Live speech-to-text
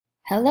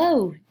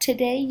Hello!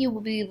 Today you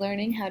will be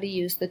learning how to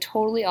use the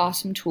totally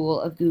awesome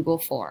tool of Google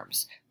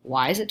Forms.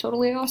 Why is it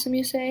totally awesome,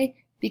 you say?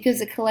 Because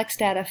it collects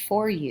data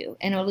for you,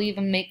 and it'll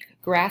even make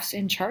graphs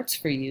and charts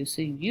for you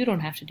so you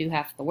don't have to do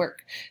half the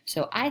work.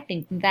 So I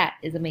think that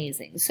is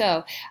amazing.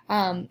 So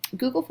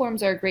Google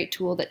Forms are a great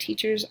tool that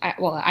teachers,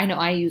 I know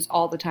I use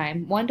all the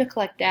time. One, to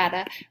collect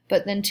data,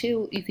 but then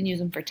two, you can use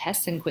them for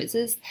tests and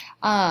quizzes,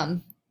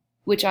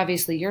 which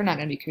obviously you're not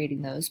going to be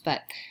creating those,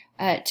 but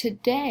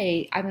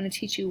today, I'm going to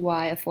teach you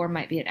why a form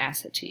might be an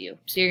asset to you.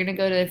 So you're going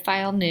to go to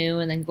File, New,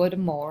 and then go to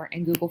More,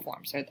 and Google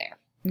Forms are there.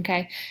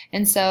 Okay?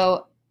 And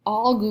so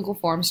all Google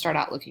Forms start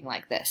out looking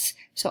like this.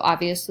 So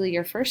obviously,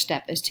 your first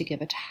step is to give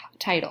a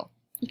title.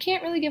 You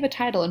can't really give a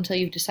title until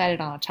you've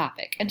decided on a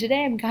topic. And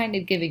today, I'm kind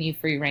of giving you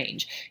free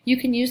range. You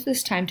can use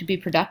this time to be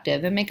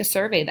productive and make a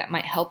survey that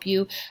might help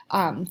you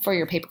for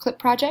your paperclip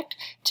project,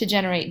 to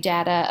generate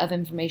data of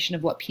information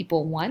of what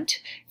people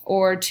want,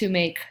 or to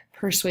make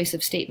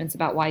persuasive statements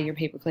about why your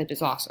paperclip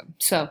is awesome.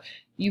 So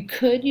you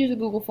could use a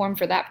Google form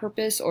for that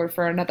purpose or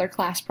for another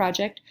class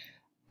project,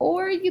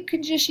 or you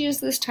could just use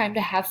this time to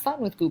have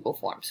fun with Google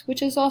Forms,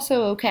 which is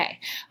also okay.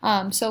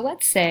 So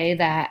let's say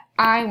that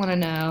I want to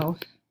know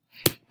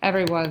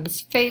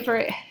everyone's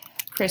favorite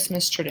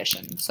Christmas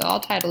tradition. So I'll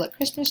title it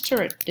Christmas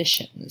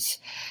Traditions.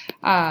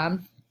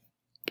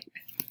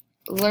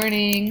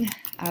 Learning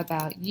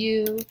about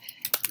you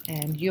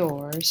and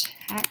yours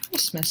at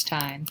Christmas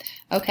time.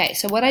 Okay,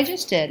 so what I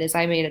just did is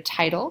I made a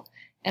title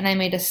and I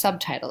made a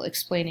subtitle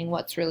explaining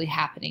what's really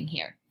happening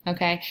here.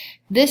 Okay,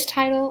 this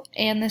title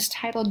and this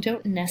title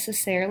don't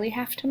necessarily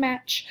have to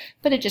match,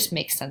 but it just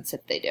makes sense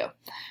if they do.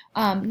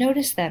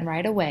 Notice then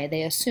right away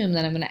they assume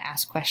that I'm going to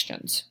ask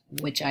questions,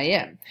 which I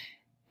am.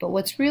 But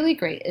what's really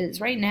great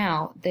is right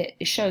now that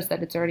it shows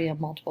that it's already a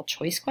multiple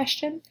choice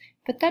question,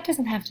 but that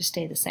doesn't have to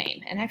stay the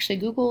same. And actually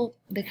Google,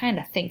 they kind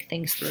of think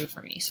things through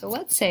for me. So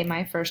let's say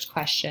my first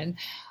question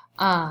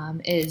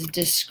is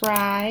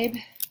describe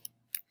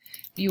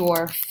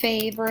your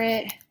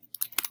favorite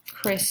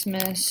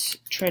Christmas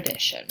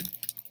tradition.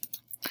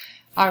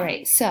 All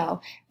right,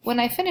 so when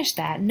I finished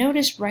that,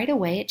 notice right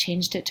away it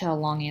changed it to a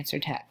long answer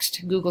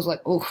text. Google's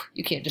like, oh,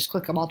 you can't just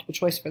click a multiple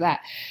choice for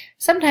that.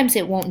 Sometimes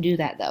it won't do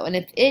that though, and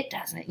if it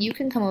doesn't, you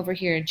can come over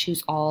here and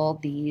choose all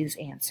these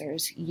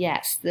answers.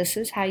 Yes, this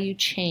is how you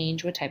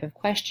change what type of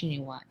question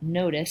you want.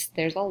 Notice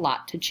there's a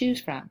lot to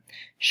choose from.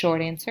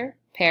 Short answer,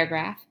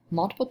 paragraph,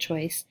 multiple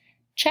choice,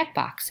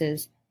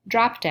 checkboxes,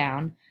 drop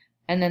down,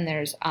 and then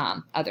there's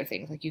other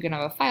things, like you can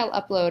have a file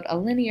upload, a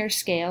linear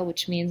scale,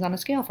 which means on a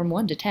scale from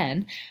 1 to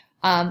 10,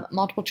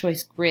 multiple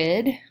choice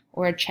grid,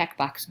 or a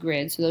checkbox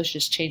grid, so those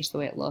just change the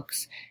way it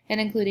looks, and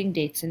including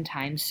dates and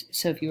times,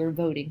 so if you were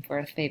voting for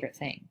a favorite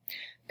thing.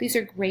 These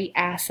are great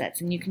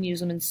assets, and you can use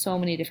them in so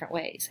many different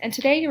ways. And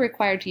today you're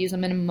required to use a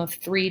minimum of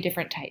 3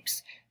 different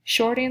types.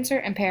 Short answer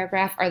and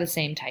paragraph are the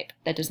same type.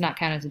 That does not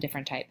count as a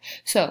different type.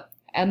 So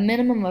a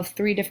minimum of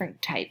 3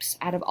 different types.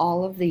 Out of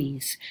all of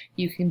these,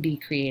 you can be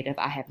creative.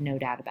 I have no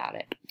doubt about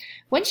it.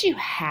 Once you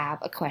have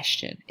a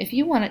question, if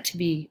you want it to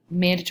be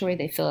mandatory,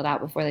 they fill it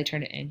out before they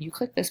turn it in, you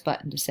click this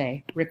button to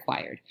say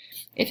required.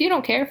 If you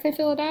don't care if they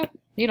fill it out,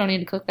 you don't need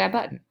to click that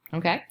button,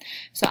 okay?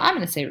 So I'm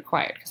going to say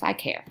required because I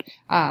care.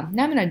 Now I'm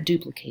going to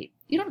duplicate.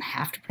 You don't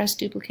have to press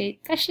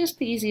duplicate. That's just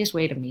the easiest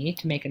way to me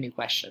to make a new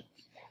question.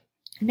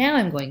 Now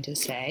I'm going to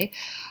say,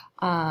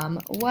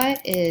 what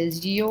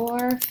is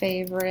your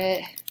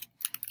favorite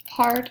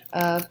part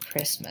of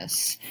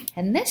Christmas?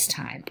 And this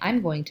time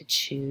I'm going to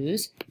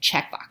choose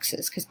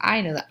checkboxes because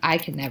I know that I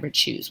can never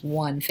choose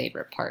one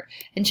favorite part,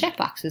 and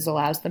checkboxes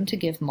allows them to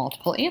give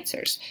multiple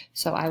answers.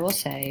 So I will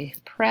say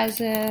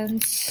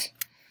presents,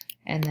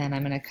 and then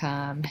I'm going to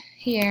come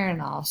here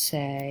and I'll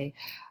say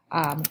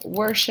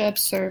worship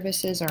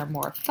services are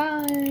more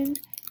fun,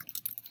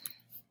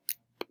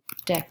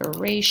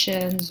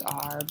 decorations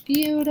are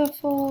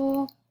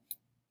beautiful,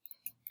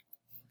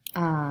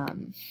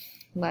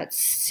 let's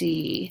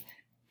see,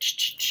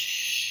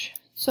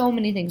 so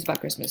many things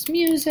about Christmas.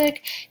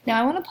 Music.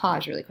 Now I want to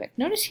pause really quick.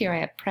 Notice here I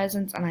have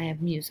presents and I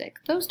have music.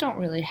 Those don't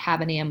really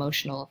have any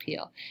emotional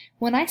appeal.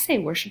 When I say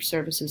worship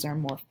services are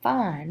more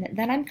fun,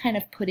 then I'm kind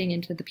of putting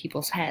into the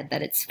people's head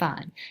that it's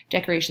fun.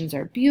 Decorations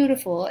are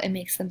beautiful. It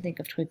makes them think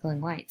of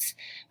twinkling lights.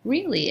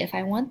 Really, if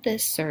I want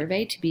this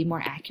survey to be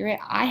more accurate,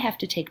 I have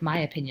to take my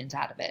opinions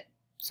out of it.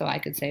 So I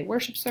could say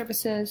worship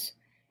services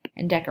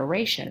and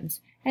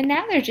decorations, and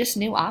now they're just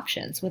new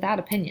options without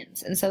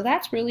opinions, and so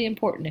that's really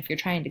important if you're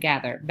trying to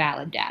gather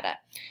valid data.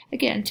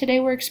 Again, today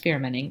we're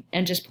experimenting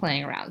and just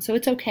playing around, so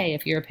it's okay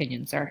if your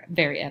opinions are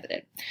very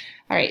evident.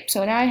 All right,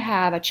 so now I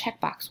have a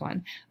checkbox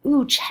one.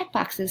 Ooh,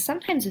 checkboxes,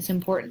 sometimes it's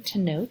important to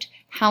note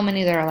how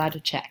many they're allowed to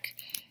check.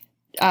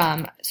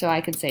 So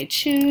I could say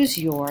choose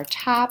your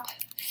top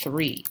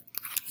 3.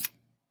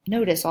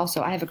 Notice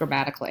also I have a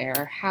grammatical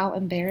error. How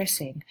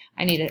embarrassing.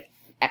 I need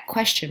a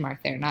question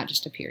mark there, not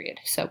just a period.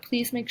 So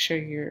please make sure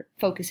you're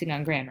focusing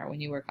on grammar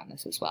when you work on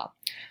this as well.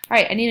 All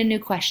right, I need a new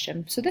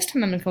question. So this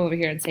time I'm going to come over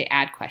here and say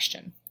add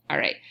question. All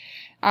right,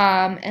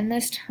 and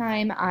this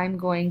time I'm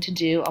going to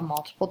do a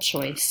multiple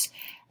choice.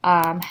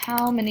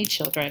 How many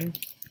children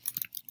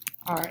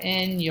are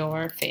in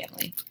your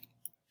family?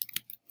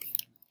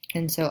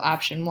 And so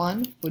option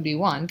 1 would be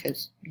 1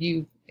 because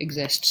you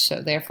exist,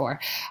 so therefore.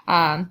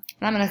 And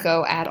I'm going to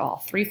go add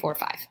all, 3, 4,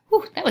 5.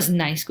 Whew, that was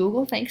nice,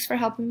 Google. Thanks for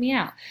helping me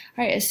out.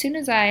 All right, as soon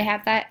as I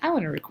have that, I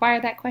want to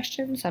require that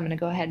question, so I'm going to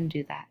go ahead and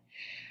do that.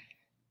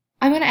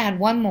 I'm going to add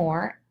one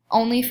more,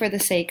 only for the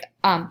sake,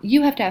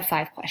 you have to have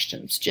 5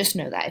 questions. Just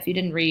know that. If you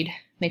didn't read,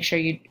 make sure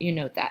you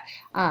note that.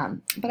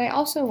 But I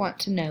also want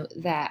to note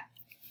that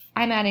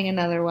I'm adding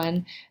another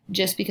one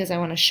just because I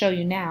want to show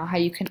you now how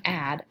you can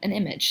add an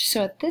image.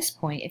 So at this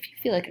point, if you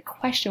feel like a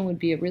question would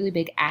be a really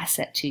big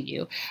asset to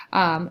you,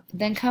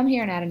 then come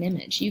here and add an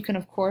image. You can,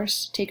 of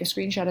course, take a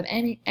screenshot of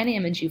any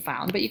image you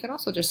found, but you can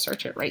also just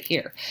search it right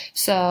here.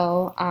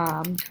 So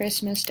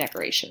Christmas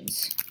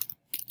decorations.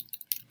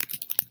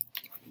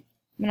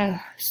 I'm going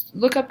to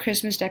look up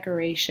Christmas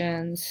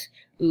decorations.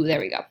 Ooh, there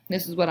we go.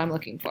 This is what I'm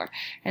looking for.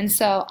 And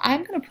so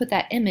I'm going to put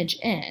that image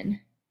in.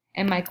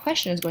 And my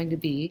question is going to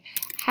be,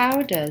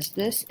 how does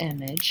this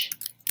image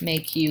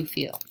make you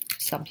feel?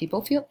 Some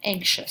people feel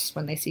anxious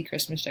when they see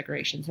Christmas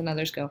decorations, and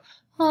others go,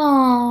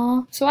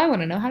 "Aww." So I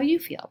want to know how you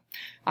feel.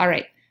 All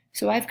right,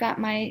 so I've got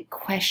my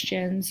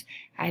questions.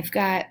 I've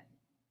got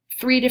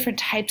 3 different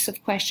types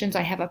of questions.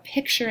 I have a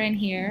picture in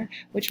here,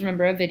 which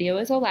remember a video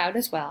is allowed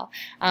as well,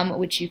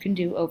 which you can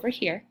do over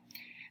here.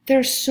 There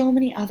are so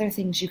many other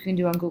things you can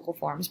do on Google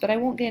Forms, but I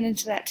won't get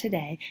into that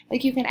today.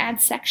 Like you can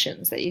add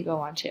sections that you go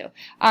onto.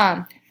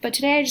 But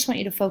today I just want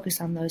you to focus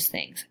on those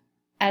things,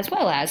 as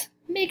well as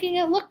making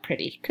it look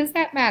pretty, because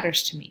that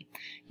matters to me.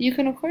 You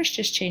can, of course,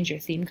 just change your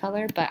theme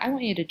color, but I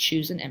want you to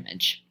choose an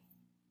image.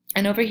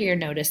 And over here,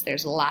 notice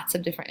there's lots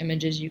of different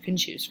images you can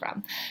choose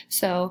from.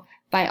 So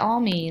by all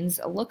means,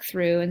 look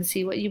through and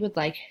see what you would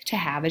like to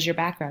have as your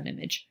background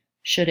image.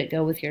 Should it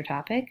go with your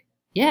topic?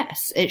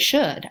 Yes, it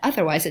should.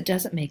 Otherwise, it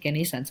doesn't make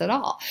any sense at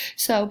all.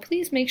 So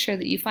please make sure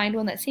that you find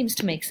one that seems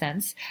to make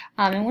sense.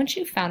 And once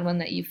you've found one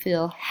that you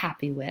feel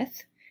happy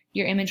with,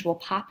 your image will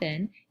pop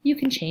in. You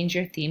can change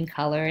your theme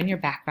color and your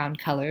background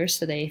colors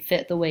so they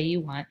fit the way you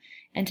want.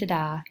 And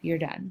ta-da, you're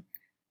done.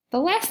 The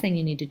last thing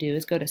you need to do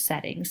is go to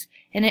Settings,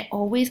 and it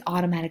always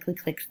automatically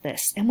clicks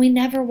this, and we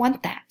never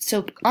want that.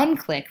 So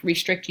unclick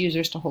Restrict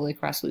Users to Holy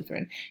Cross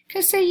Lutheran,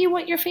 because say you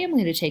want your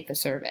family to take the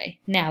survey.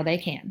 Now they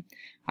can.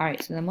 All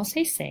right, so then we'll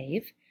say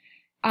Save.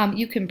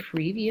 You can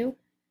preview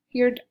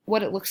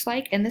what it looks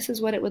like, and this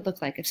is what it would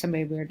look like if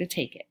somebody were to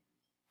take it.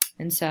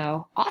 And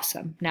so,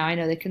 awesome. Now I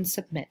know they can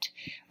submit.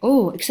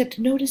 Oh, except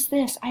notice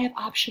this. I have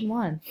option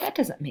 1. That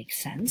doesn't make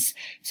sense.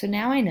 So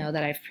now I know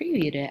that I've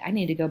previewed it. I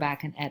need to go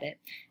back and edit.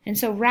 And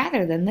so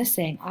rather than this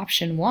saying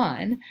option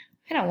 1,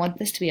 I don't want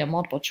this to be a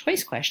multiple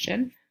choice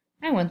question.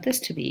 I want this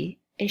to be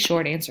a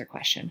short answer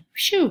question.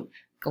 Phew,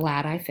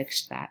 glad I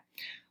fixed that.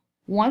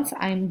 Once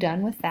I'm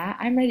done with that,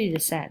 I'm ready to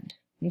send.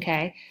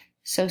 Okay,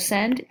 so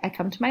send, I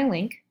come to my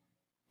link.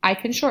 I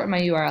can shorten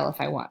my URL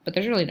if I want, but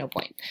there's really no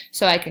point.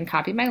 So I can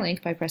copy my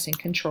link by pressing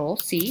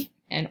Control-C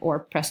or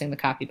pressing the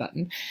copy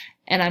button,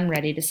 and I'm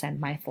ready to send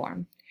my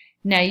form.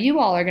 Now you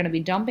all are going to be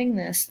dumping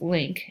this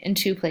link in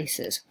 2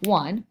 places.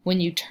 1,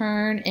 when you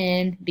turn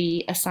in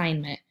the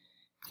assignment,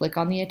 click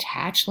on the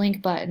Attach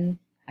Link button,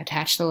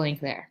 attach the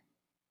link there.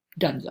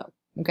 Donezo.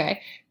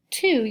 Okay?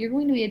 2, you're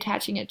going to be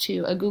attaching it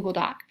to a Google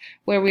Doc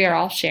where we are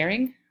all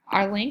sharing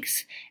our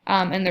links,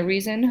 and the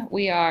reason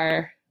we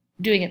are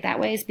doing it that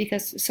way is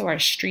because so our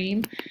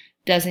stream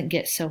doesn't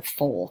get so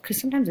full,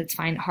 because sometimes it's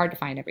hard to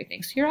find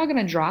everything. So you're all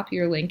going to drop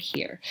your link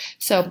here.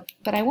 So,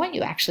 but I want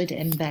you actually to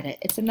embed it.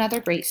 It's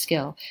another great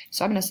skill.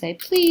 So I'm going to say,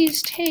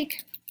 please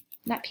take,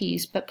 not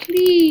peas, but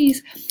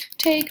please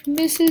take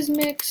Mrs.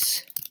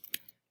 Mick's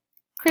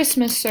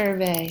Christmas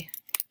survey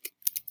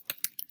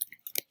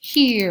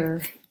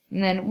here.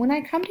 And then when I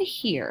come to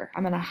here,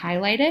 I'm going to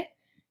highlight it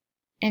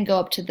and go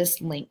up to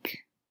this link.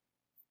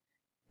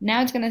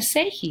 Now it's going to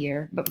say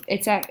here, but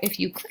if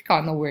you click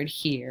on the word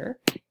here,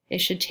 it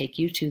should take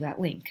you to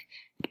that link.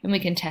 And we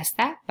can test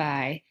that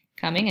by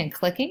coming and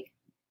clicking.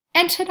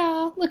 And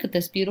ta-da! Look at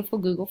this beautiful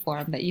Google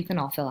form that you can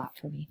all fill out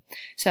for me.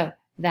 So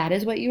that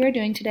is what you are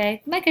doing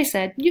today. Like I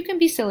said, you can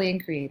be silly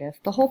and creative.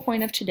 The whole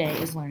point of today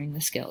is learning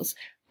the skills.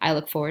 I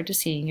look forward to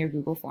seeing your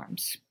Google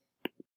Forms.